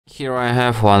Here I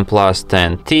have OnePlus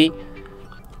 10T,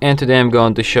 and today I'm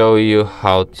going to show you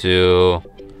how to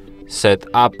set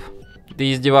up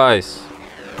this device.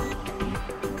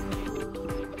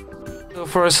 So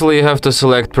firstly, you have to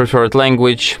select preferred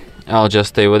language. I'll just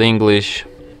stay with English,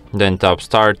 then tap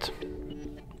Start,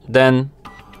 then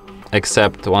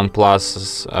accept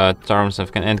OnePlus's terms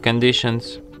and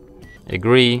conditions,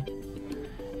 agree.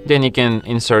 Then you can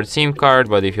insert SIM card,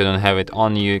 but if you don't have it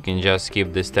on you, you can just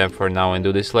skip this step for now and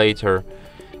do this later.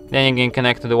 Then you can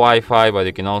connect to the Wi-Fi, but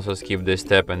you can also skip this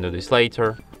step and do this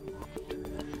later.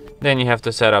 Then you have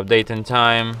to set up date and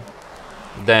time.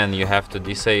 Then you have to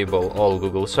disable all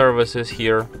Google services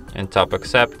here and tap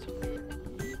accept.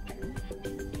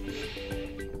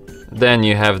 Then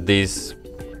you have these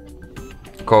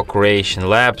co-creation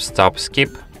labs, tap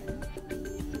skip,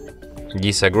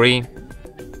 disagree.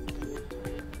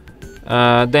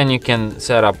 Then you can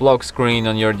set up lock screen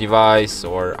on your device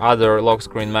or other lock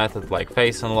screen method like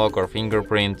face unlock or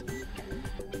fingerprint,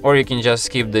 or you can just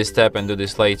skip this step and do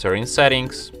this later in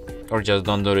settings, or just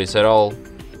don't do this at all.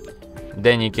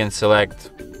 Then you can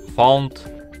select font,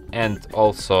 and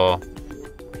also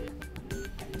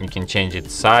you can change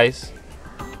its size.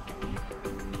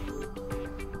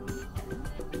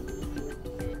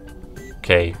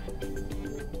 Okay.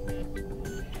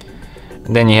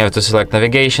 Then you have to select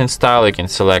navigation style. You can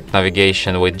select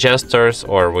navigation with gestures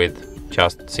or with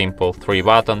just simple 3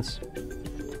 buttons.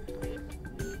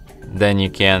 Then you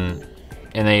can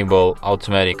enable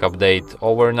automatic update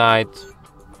overnight,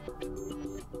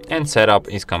 and setup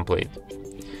is complete.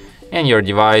 And your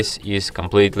device is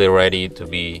completely ready to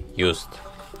be used.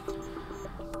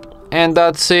 And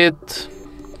that's it.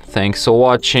 Thanks for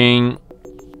watching.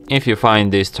 If you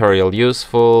find this tutorial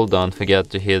useful, don't forget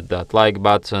to hit that like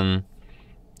button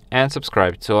and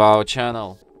subscribe to our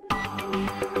channel.